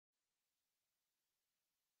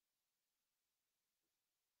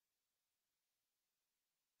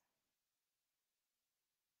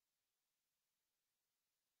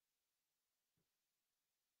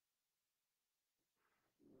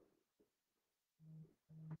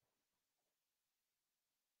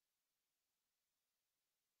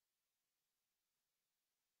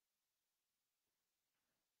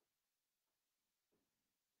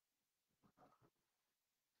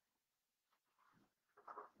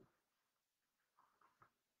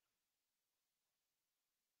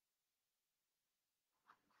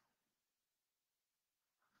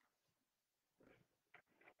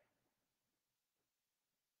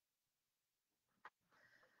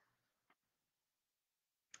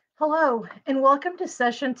Hello, and welcome to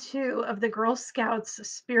session 2 of the Girl Scouts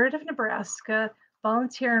Spirit of Nebraska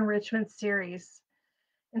Volunteer Enrichment Series.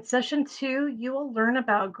 In session 2, you will learn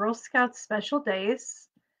about Girl Scouts special days,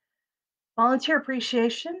 volunteer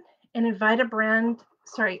appreciation, and invite bring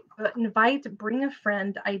a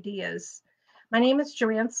friend ideas. My name is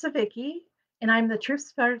Joanne Savicki, and I'm the troop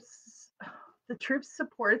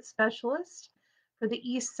support specialist for the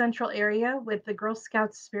East Central area with the Girl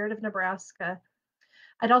Scouts Spirit of Nebraska.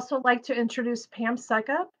 I'd also like to introduce Pam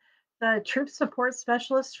Suckup, the troop support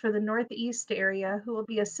specialist for the Northeast area, who will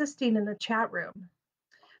be assisting in the chat room.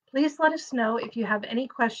 Please let us know if you have any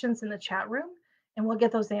questions in the chat room, and we'll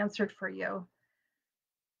get those answered for you.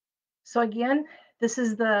 So again, this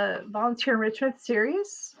is the Volunteer Enrichment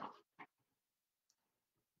Series.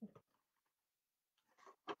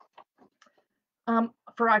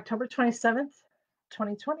 For October 27th,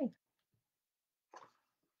 2020.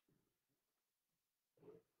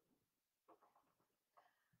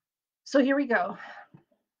 So here we go.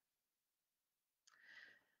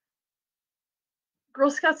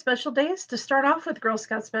 Girl Scout Special Days. To start off with Girl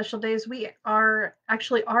Scout Special Days, we are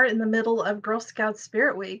in the middle of Girl Scout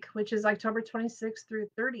Spirit Week, which is October 26th through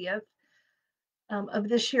 30th of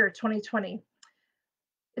this year, 2020.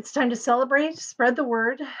 It's time to celebrate, spread the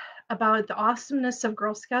word about the awesomeness of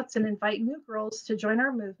Girl Scouts, and invite new girls to join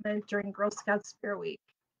our movement during Girl Scout Spirit Week.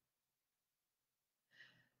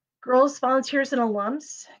 Girls, volunteers, and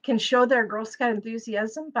alums can show their Girl Scout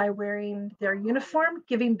enthusiasm by wearing their uniform,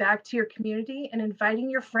 giving back to your community, and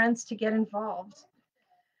inviting your friends to get involved.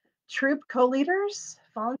 Troop co-leaders,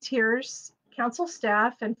 volunteers, council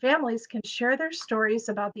staff, and families can share their stories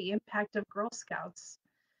about the impact of Girl Scouts.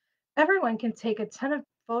 Everyone can take a ton of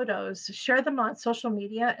photos, share them on social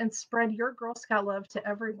media, and spread your Girl Scout love to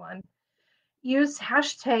everyone. Use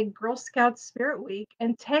hashtag Girl Scouts Spirit Week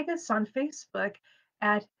and tag us on Facebook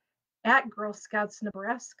at Girl Scouts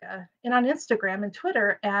Nebraska, and on Instagram and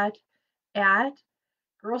Twitter at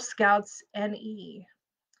Girl Scouts NE.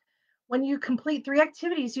 When you complete 3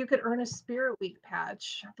 activities, you could earn a Spirit Week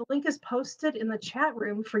patch. The link is posted in the chat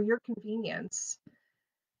room for your convenience.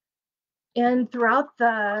 And throughout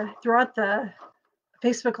the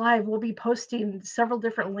Facebook Live, we'll be posting several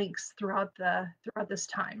different links throughout this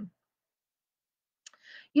time.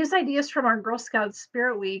 Use ideas from our Girl Scout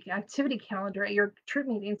Spirit Week activity calendar at your troop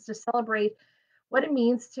meetings to celebrate what it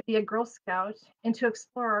means to be a Girl Scout and to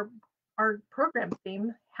explore our program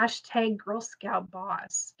theme, hashtag Girl Scout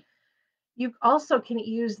Boss. You also can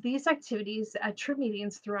use these activities at troop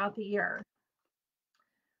meetings throughout the year.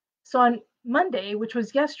 So on Monday, which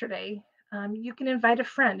was yesterday, you can invite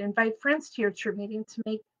friends to your troop meeting to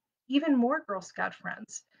make even more Girl Scout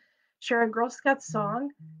friends. Share a Girl Scout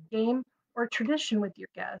song, game, or tradition with your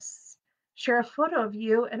guests. Share a photo of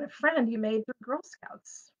you and a friend you made through Girl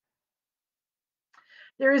Scouts.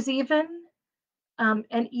 There is even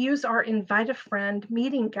and use our Invite a Friend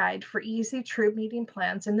meeting guide for easy troop meeting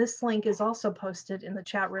plans, and this link is also posted in the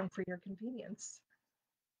chat room for your convenience.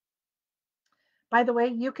 By the way,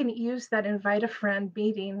 you can use that Invite a Friend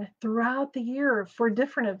meeting throughout the year for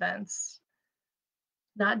different events,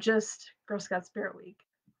 not just Girl Scout Spirit Week.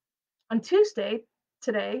 On Tuesday,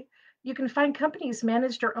 today, you can find companies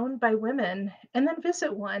managed or owned by women and then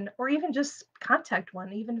visit one, or even just contact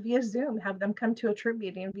one, even via Zoom, have them come to a troop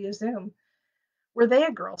meeting via Zoom. Were they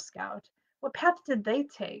a Girl Scout? What path did they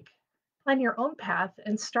take? Plan your own path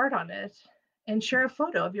and start on it, and share a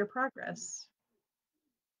photo of your progress.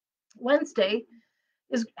 Wednesday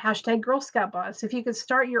is hashtag Girl Scout Boss. If you could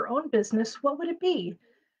start your own business, what would it be?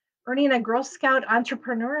 Earning a Girl Scout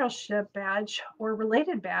entrepreneurship badge or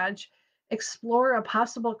related badge, explore a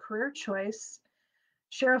possible career choice,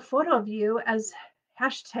 share a photo of you as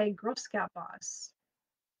hashtag Girl Scout Boss.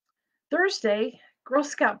 Thursday, Girl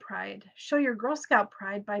Scout Pride. Show your Girl Scout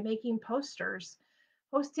pride by making posters,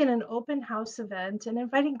 hosting an open house event, and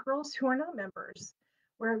inviting girls who are not members.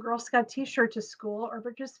 Wear a Girl Scout t-shirt to school or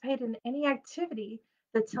participate in any activity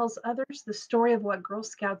that tells others the story of what Girl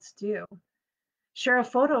Scouts do. Share a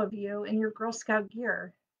photo of you in your Girl Scout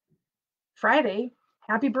gear. Friday,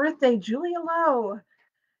 happy birthday, Julia Lowe.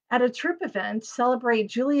 At a troop event, celebrate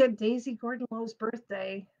Julia Daisy Gordon Lowe's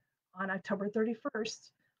birthday on October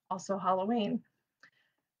 31st. also Halloween.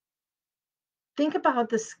 Think about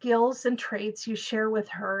the skills and traits you share with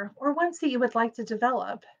her or ones that you would like to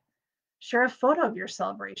develop. Share a photo of your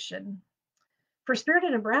celebration. For Spirit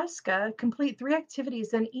of Nebraska, complete 3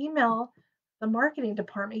 activities and email the marketing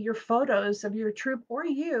department your photos of your troop or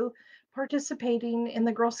you participating in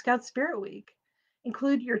the Girl Scout Spirit Week.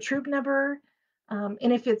 Include your troop number, and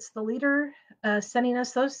if it's the leader sending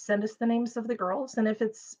us those, send us the names of the girls. And if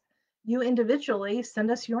it's you individually,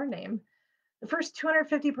 send us your name. The first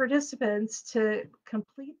 250 participants to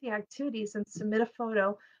complete the activities and submit a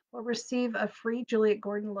photo will receive a free Juliet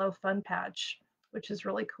Gordon Low Fun Patch, which is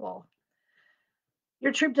really cool.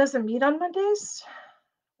 Your troop doesn't meet on Mondays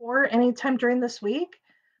or anytime during this week?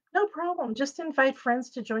 No problem. Just invite friends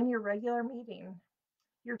to join your regular meeting.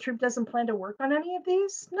 Your troop doesn't plan to work on any of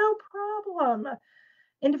these? No problem.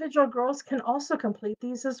 Individual girls can also complete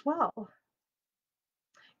these as well.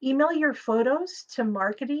 Email your photos to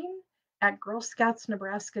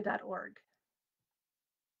marketing@girlscoutsnebraska.org.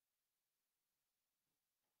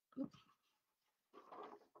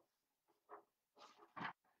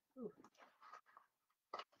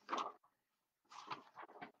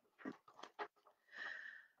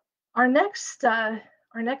 Our next uh,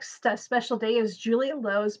 our next special day is Julia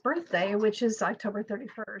Lowe's birthday, which is October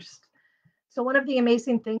 31st. So one of the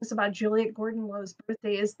amazing things about Juliet Gordon Lowe's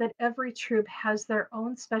birthday is that every troop has their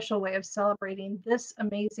own special way of celebrating this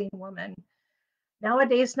amazing woman.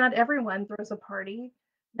 Nowadays, not everyone throws a party.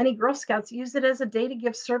 Many Girl Scouts use it as a day to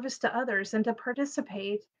give service to others and to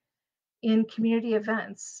participate in community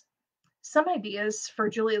events. Some ideas for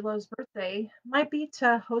Juliet Lowe's birthday might be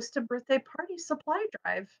to host a birthday party supply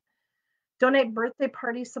drive. Donate birthday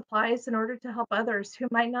party supplies in order to help others who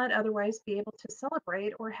might not otherwise be able to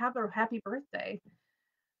celebrate or have a happy birthday.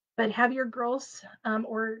 But have your girls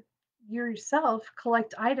or yourself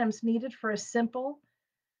collect items needed for a simple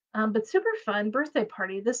but super fun birthday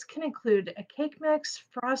party. This can include a cake mix,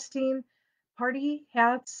 frosting, party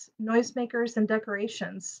hats, noisemakers, and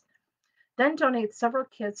decorations. Then donate several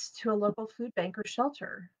kits to a local food bank or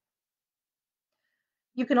shelter.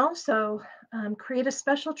 You can also create a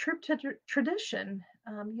special troop tradition.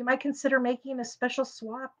 You might consider making a special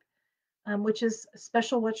swap, which is a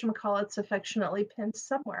special whatchamacallits affectionately pinned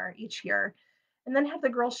somewhere each year. And then have the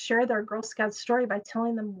girls share their Girl Scout story by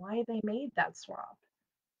telling them why they made that swap.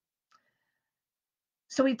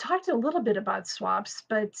 So we talked a little bit about swaps,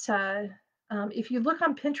 but if you look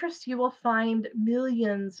on Pinterest, you will find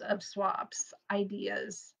millions of swaps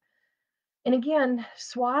ideas. And again,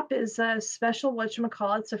 swap is a special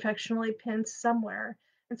whatchamacallits affectionately pinned somewhere.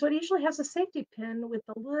 And so it usually has a safety pin with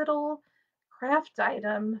a little craft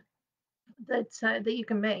item that you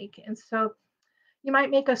can make. And so you might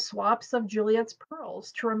make a swaps of Juliet's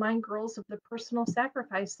pearls to remind girls of the personal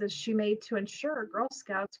sacrifices she made to ensure Girl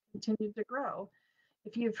Scouts continued to grow.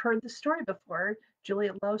 If you've heard the story before,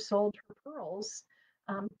 Juliet Lowe sold her pearls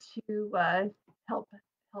to help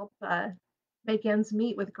help make ends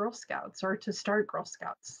meet with Girl Scouts or to start Girl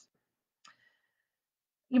Scouts.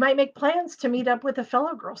 You might make plans to meet up with a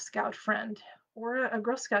fellow Girl Scout friend or a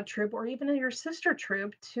Girl Scout troop or even your sister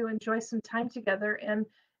troop to enjoy some time together and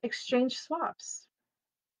exchange swaps.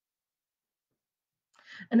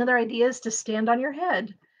 Another idea is to stand on your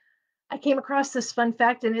head. I came across this fun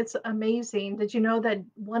fact and it's amazing. Did you know that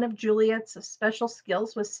one of Juliet's special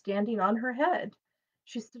skills was standing on her head?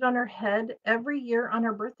 She stood on her head every year on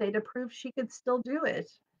her birthday to prove she could still do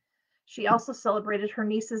it. She also celebrated her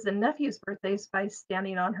nieces and nephews' birthdays by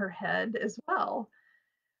standing on her head as well.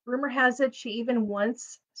 Rumor has it she even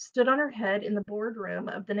once stood on her head in the boardroom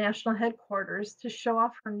of the national headquarters to show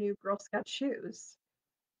off her new Girl Scout shoes.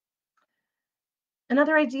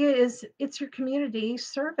 Another idea is it's your community,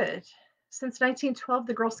 serve it. Since 1912,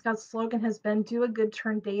 the Girl Scouts slogan has been do a good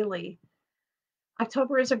turn daily.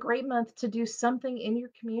 October is a great month to do something in your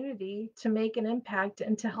community to make an impact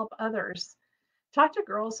and to help others. Talk to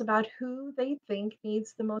girls about who they think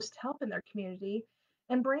needs the most help in their community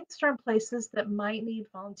and brainstorm places that might need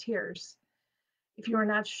volunteers. If you are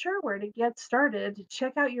not sure where to get started,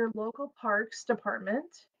 check out your local parks department,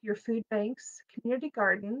 your food banks, community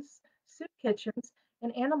gardens, soup kitchens,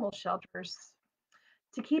 and animal shelters.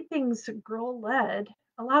 To keep things girl led,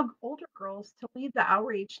 allow older girls to lead the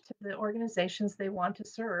outreach to the organizations they want to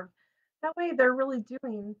serve. That way, they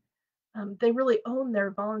really own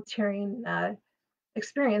their volunteering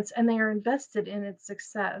experience and they are invested in its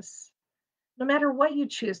success. No matter what you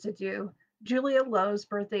choose to do, Julia Lowe's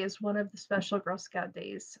birthday is one of the special Girl Scout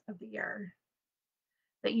days of the year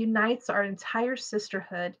that unites our entire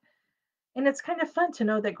sisterhood. And it's kind of fun to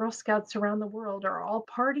know that Girl Scouts around the world are all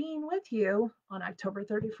partying with you on October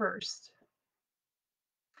 31st.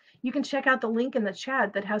 You can check out the link in the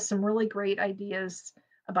chat that has some really great ideas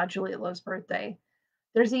about Juliet Lowe's birthday.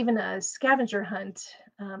 There's even a scavenger hunt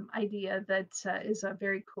idea that is a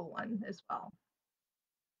very cool one as well.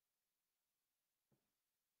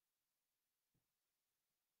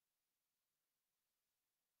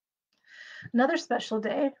 Another special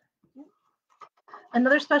day.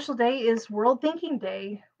 Another special day is World Thinking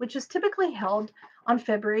Day, which is typically held on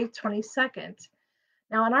February 22nd.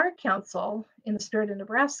 Now, in our council in the spirit of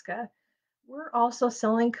Nebraska, we're also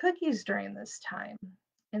selling cookies during this time.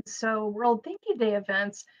 And so, World Thinking Day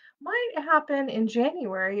events might happen in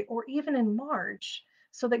January or even in March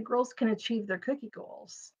so that girls can achieve their cookie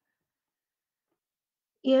goals.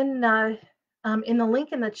 In in the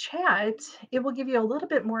link in the chat, it will give you a little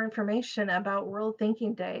bit more information about World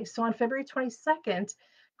Thinking Day. So on February 22nd,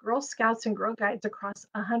 Girl Scouts and Girl Guides across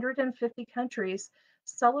 150 countries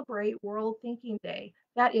celebrate World Thinking Day.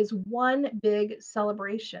 That is one big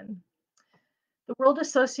celebration. The World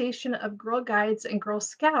Association of Girl Guides and Girl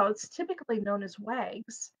Scouts, typically known as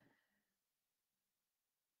WAGs,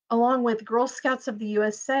 along with Girl Scouts of the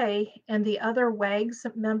USA and the other WAGs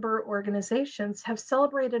member organizations, have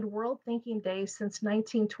celebrated World Thinking Day since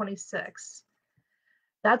 1926.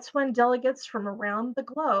 That's when delegates from around the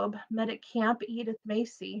globe met at Camp Edith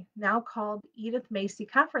Macy, now called Edith Macy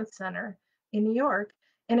Conference Center in New York,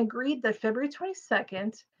 and agreed that February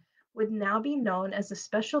 22nd would now be known as a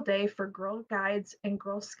special day for Girl Guides and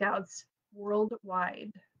Girl Scouts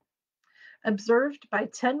worldwide. Observed by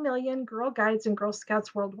 10 million Girl Guides and Girl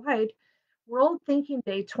Scouts worldwide, World Thinking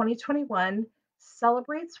Day 2021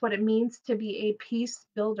 celebrates what it means to be a peace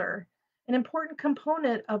builder, an important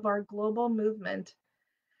component of our global movement.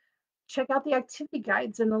 Check out the activity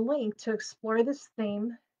guides in the link to explore this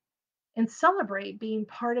theme and celebrate being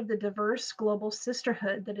part of the diverse global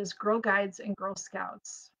sisterhood that is Girl Guides and Girl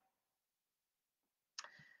Scouts.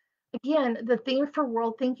 Again, the theme for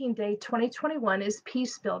World Thinking Day 2021 is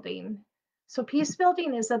peace building. So, peace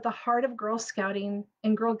building is at the heart of Girl Scouting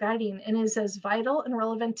and Girl Guiding and is as vital and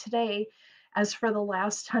relevant today as for the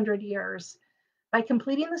last 100 years. By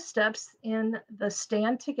completing the steps in the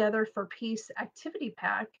Stand Together for Peace activity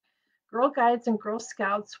pack, Girl Guides and Girl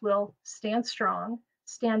Scouts will stand strong,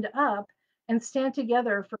 stand up, and stand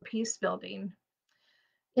together for peace building.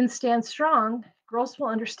 In Stand Strong, girls will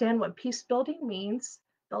understand what peace building means.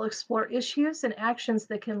 They'll explore issues and actions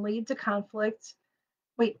that can lead to conflict.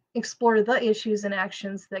 Explore the issues and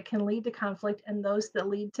actions that can lead to conflict and those that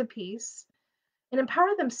lead to peace, and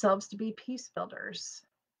empower themselves to be peace builders.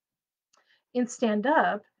 In Stand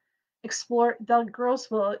Up, the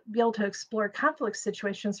girls will be able to explore conflict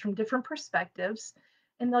situations from different perspectives,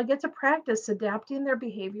 and they'll get to practice adapting their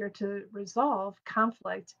behavior to resolve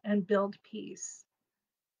conflict and build peace.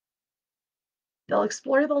 They'll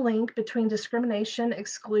explore the link between discrimination,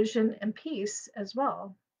 exclusion, and peace as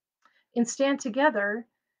well. In Stand Together,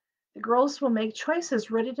 the girls will make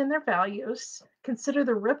choices rooted in their values, consider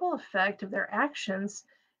the ripple effect of their actions,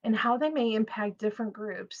 and how they may impact different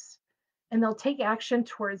groups. And they'll take action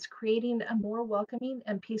towards creating a more welcoming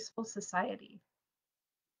and peaceful society.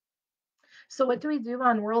 So, what do we do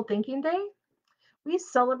on World Thinking Day? We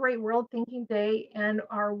celebrate World Thinking Day and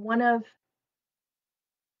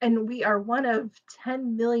we are one of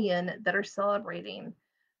 10 million that are celebrating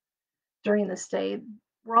during this day.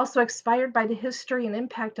 We're also inspired by the history and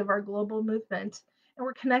impact of our global movement, and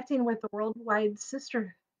we're connecting with the worldwide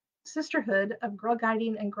sisterhood of Girl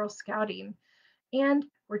Guiding and Girl Scouting. And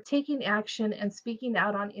we're taking action and speaking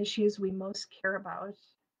out on issues we most care about.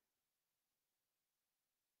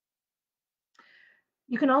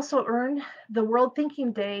 You can also earn the World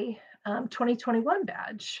Thinking Day 2021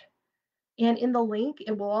 badge. And in the link,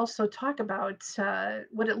 it will also talk about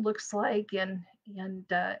what it looks like and in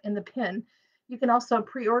the pin. You can also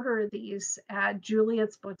pre-order these at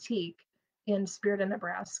Juliet's Boutique in Spirit of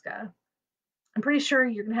Nebraska. I'm pretty sure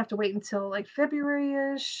you're gonna have to wait until like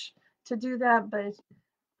February-ish to do that, but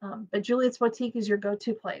Juliet's Boutique is your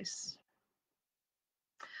go-to place.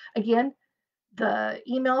 Again, the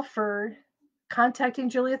email for contacting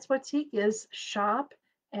Juliet's Boutique is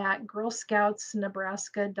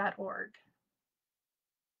shop@girlscoutsnebraska.org.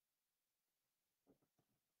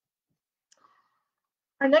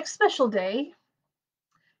 Our next special day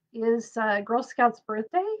is Girl Scouts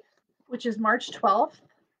birthday, which is March 12th,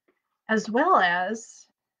 as well as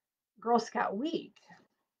Girl Scout Week,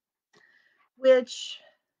 which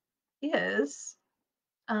is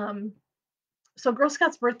so Girl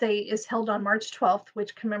Scouts birthday is held on March 12th,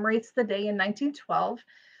 which commemorates the day in 1912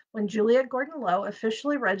 when Juliet Gordon Low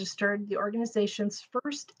officially registered the organization's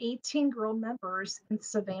first 18 girl members in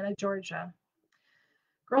Savannah, Georgia.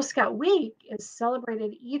 Girl Scout Week is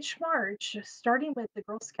celebrated each March, starting with the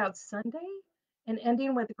Girl Scout Sunday and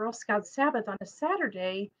ending with the Girl Scout Sabbath on a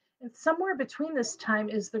Saturday. And somewhere between this time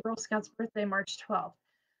is the Girl Scouts' birthday, March 12th.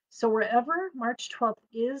 So wherever March 12th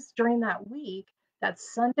is during that week, that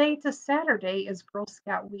Sunday to Saturday is Girl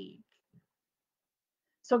Scout Week.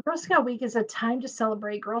 So Girl Scout Week is a time to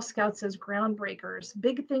celebrate Girl Scouts as groundbreakers,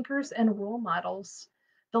 big thinkers, and role models.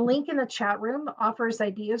 The link in the chat room offers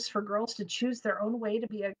ideas for girls to choose their own way to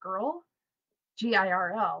be a girl,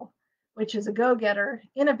 GIRL, which is a go getter,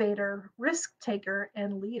 innovator, risk taker,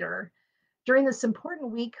 and leader during this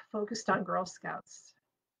important week focused on Girl Scouts.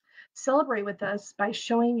 Celebrate with us by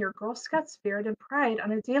showing your Girl Scout spirit and pride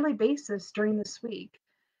on a daily basis during this week.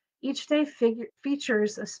 Each day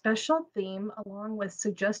features a special theme along with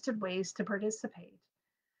suggested ways to participate.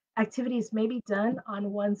 Activities may be done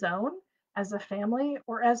on one's own, as a family,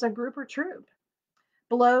 or as a group or troop.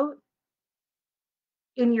 Below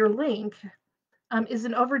in your link is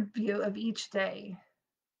an overview of each day.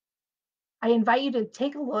 I invite you to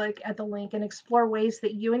take a look at the link and explore ways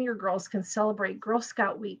that you and your girls can celebrate Girl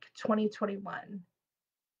Scout Week 2021.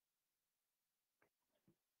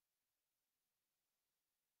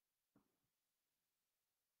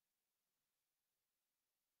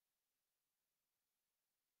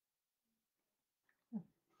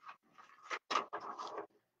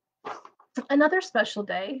 Another special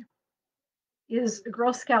day is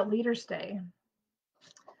Girl Scout Leaders Day,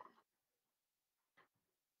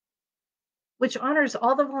 which honors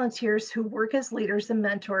all the volunteers who work as leaders and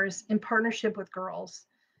mentors in partnership with girls.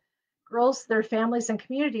 Girls, their families, and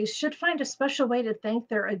communities should find a special way to thank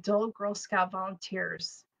their adult Girl Scout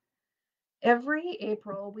volunteers. Every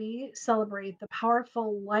April, we celebrate the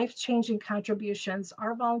powerful, life changing contributions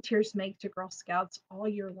our volunteers make to Girl Scouts all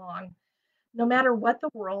year long. No matter what the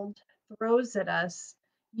world throws at us,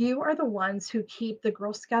 you are the ones who keep the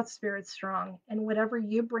Girl Scout spirit strong. And whatever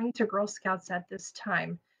you bring to Girl Scouts at this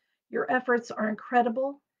time, your efforts are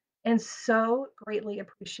incredible and so greatly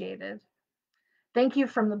appreciated. Thank you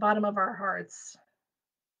from the bottom of our hearts.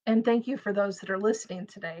 And thank you for those that are listening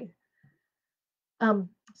today.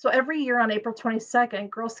 So every year on April 22nd,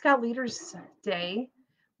 Girl Scout Leaders Day,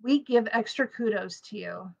 we give extra kudos to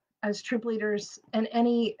you as troop leaders and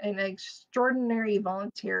any and extraordinary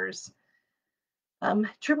volunteers.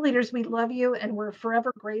 Troop leaders, we love you and we're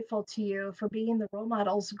forever grateful to you for being the role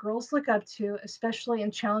models girls look up to, especially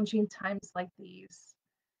in challenging times like these.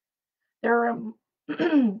 There are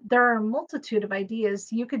there are a multitude of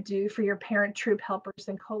ideas you could do for your parent troop helpers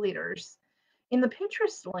and co-leaders. In the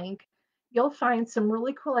Pinterest link, you'll find some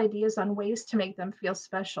really cool ideas on ways to make them feel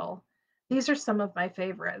special. These are some of my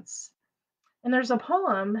favorites. And there's a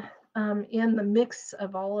poem in the mix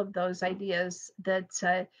of all of those ideas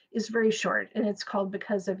that is very short, and it's called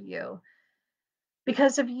Because of You.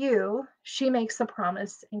 Because of you, she makes a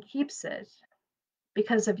promise and keeps it.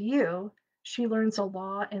 Because of you, she learns a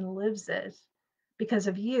law and lives it. Because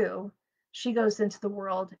of you, she goes into the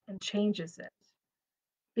world and changes it.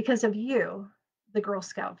 Because of you, the Girl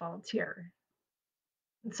Scout volunteer.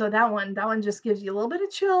 And so that one just gives you a little bit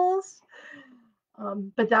of chills.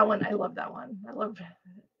 But that one, I love that one. I love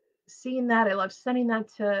seeing that. I love sending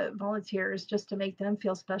that to volunteers just to make them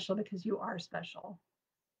feel special because you are special.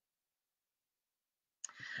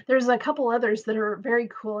 There's a couple others that are very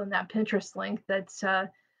cool in that Pinterest link that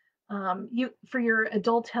you for your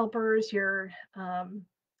adult helpers, your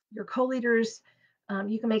co-leaders.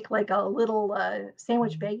 You can make like a little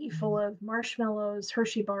sandwich baggie full of marshmallows,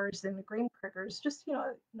 Hershey bars, and graham crackers. Just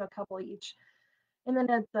a couple each. And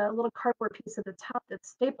then at the little cardboard piece at the top that's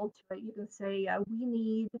stapled to it, you can say, "We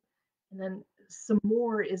need," and then some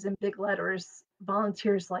more is in big letters,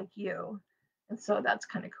 "volunteers like you." And so that's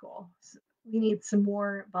kind of cool. So we need some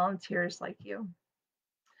more volunteers like you.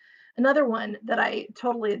 Another one that I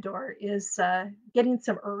totally adore is getting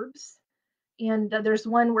some herbs. And there's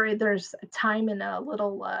one where there's thyme in a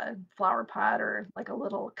little flower pot or like a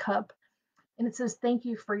little cup. And it says, "Thank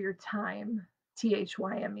you for your time,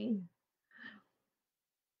 THYME."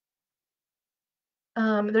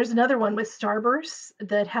 There's another one with Starburst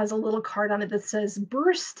that has a little card on it that says,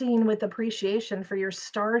 "Bursting with appreciation for your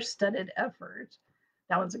star studded effort."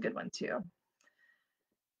 That one's a good one too.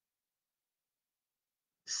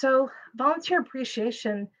 So, volunteer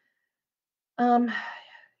appreciation. Um,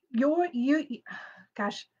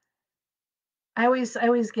 gosh, I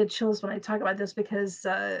always get chills when I talk about this because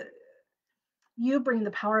you bring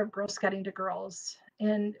the power of Girl Scouting to girls,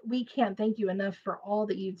 and we can't thank you enough for all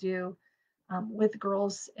that you do with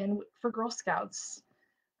girls and for Girl Scouts.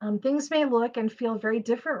 Things may look and feel very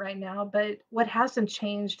different right now, but what hasn't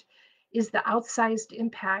changed is the outsized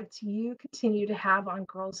impact you continue to have on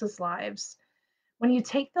girls' lives. When you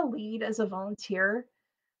take the lead as a volunteer,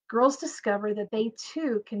 girls discover that they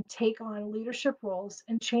too can take on leadership roles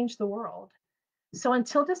and change the world. So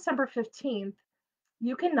until December 15th,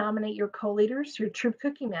 you can nominate your co leaders, your troop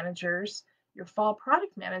cookie managers, your fall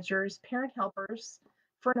product managers, parent helpers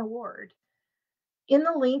for an award. In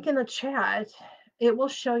the link in the chat, it will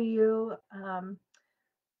show you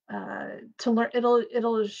to learn.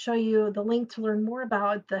 It'll show you the link to learn more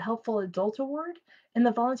about the Helpful Adult Award and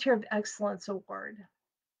the Volunteer of Excellence Award.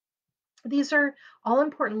 These are all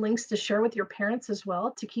important links to share with your parents as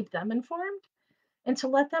well to keep them informed and to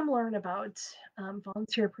let them learn about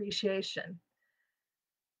volunteer appreciation.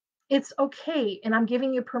 It's okay, and I'm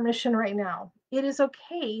giving you permission right now. It is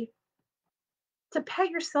okay to pat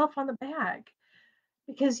yourself on the back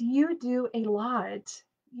because you do a lot.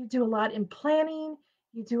 You do a lot in planning,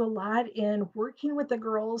 you do a lot in working with the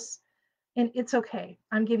girls, and it's okay.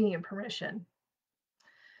 I'm giving you permission.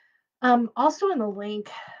 Also in the link,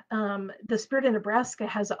 the Spirit of Nebraska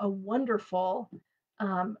has a wonderful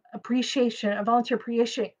appreciation, a volunteer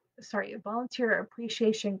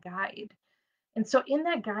appreciation guide. And so in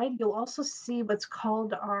that guide, you'll also see what's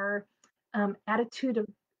called our attitude of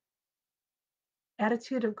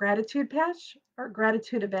gratitude patch or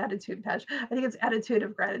gratitude of attitude patch. I think it's attitude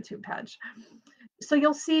of gratitude patch. So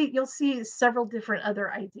you'll see several different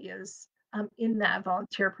other ideas in that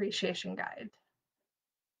volunteer appreciation guide.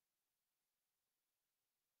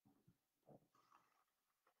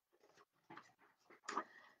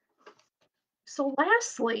 So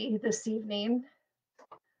lastly, this evening,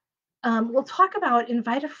 we'll talk about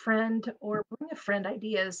invite a friend or bring a friend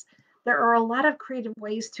ideas. There are a lot of creative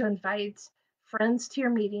ways to invite friends to your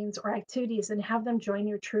meetings or activities and have them join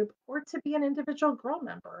your troop or to be an individual girl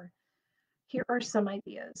member. Here are some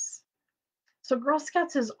ideas. So, Girl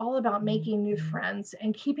Scouts is all about making new friends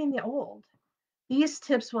and keeping the old. These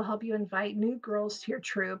tips will help you invite new girls to your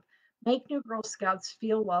troop, make new Girl Scouts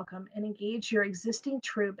feel welcome, and engage your existing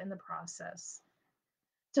troop in the process.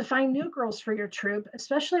 To find new girls for your troop,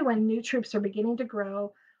 especially when new troops are beginning to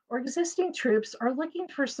grow or existing troops are looking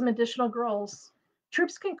for some additional girls,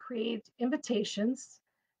 troops can create invitations,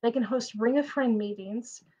 they can host Bring a Friend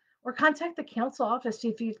meetings, or contact the council office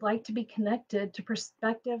if you'd like to be connected to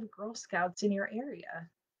prospective Girl Scouts in your area.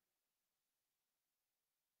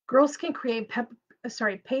 Girls can create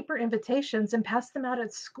paper invitations and pass them out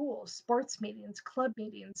at schools, sports meetings, club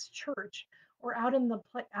meetings, church, or out in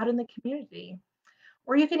the community.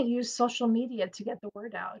 Or you can use social media to get the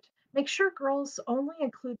word out. Make sure girls only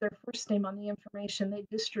include their first name on the information they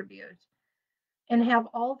distribute and have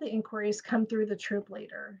all the inquiries come through the troop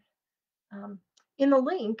later. Um, in the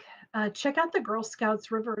link, check out the Girl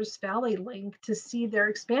Scouts Rivers Valley link to see their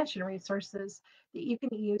expansion resources that you can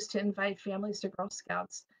use to invite families to Girl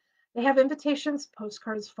Scouts. They have invitations,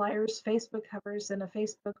 postcards, flyers, Facebook covers, and a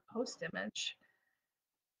Facebook post image.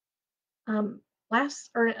 Um,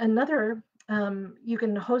 you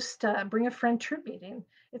can host Bring a Friend troop meeting.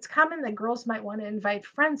 It's common that girls might want to invite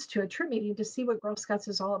friends to a troop meeting to see what Girl Scouts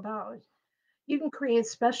is all about. You can create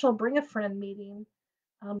special Bring a Friend meeting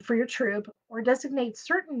for your troop or designate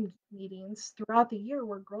certain meetings throughout the year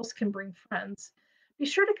where girls can bring friends. Be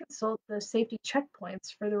sure to consult the safety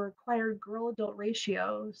checkpoints for the required girl adult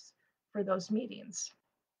ratios for those meetings.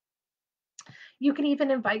 You can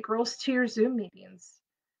even invite girls to your Zoom meetings.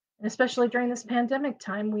 And especially during this pandemic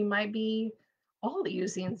time, we might be all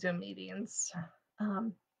using Zoom meetings.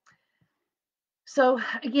 Um, so,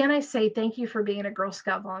 again, I say thank you for being a Girl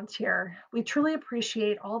Scout volunteer. We truly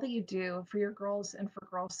appreciate all that you do for your girls and for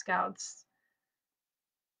Girl Scouts.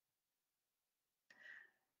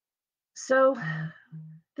 So,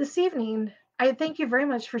 this evening, I thank you very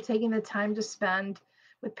much for taking the time to spend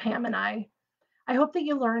with Pam and I. I hope that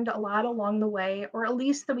you learned a lot along the way, or at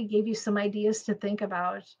least that we gave you some ideas to think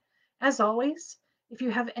about. As always, if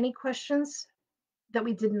you have any questions that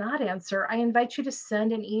we did not answer, I invite you to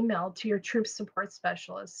send an email to your troop support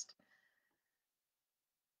specialist.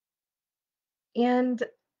 And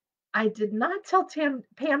I did not tell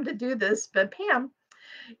Pam to do this, but Pam,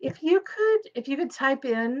 if you could type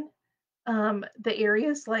in the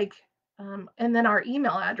areas like and then our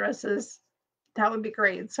email addresses, that would be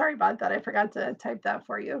great. Sorry about that. I forgot to type that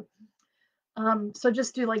for you. So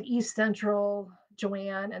just do like East Central,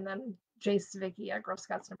 Joanne, and then Jace Vicky at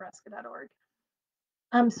girlscoutsnebraska.org.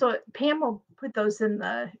 So Pam will put those in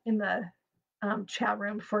the chat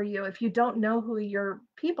room for you if you don't know who your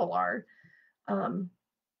people are. Um,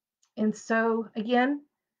 and so again,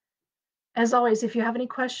 as always, if you have any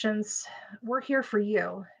questions, we're here for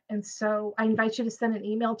you. And so I invite you to send an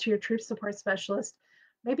email to your troop support specialist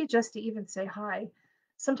maybe just to even say hi.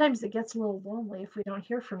 Sometimes it gets a little lonely if we don't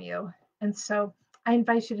hear from you. And so I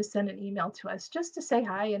invite you to send an email to us just to say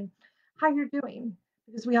hi and how you're doing,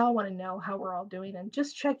 because we all want to know how we're all doing and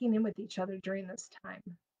just checking in with each other during this time.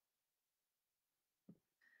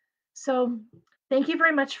 So thank you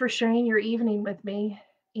very much for sharing your evening with me,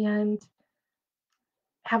 and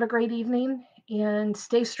have a great evening and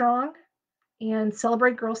stay strong and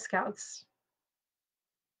celebrate Girl Scouts.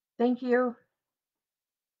 Thank you.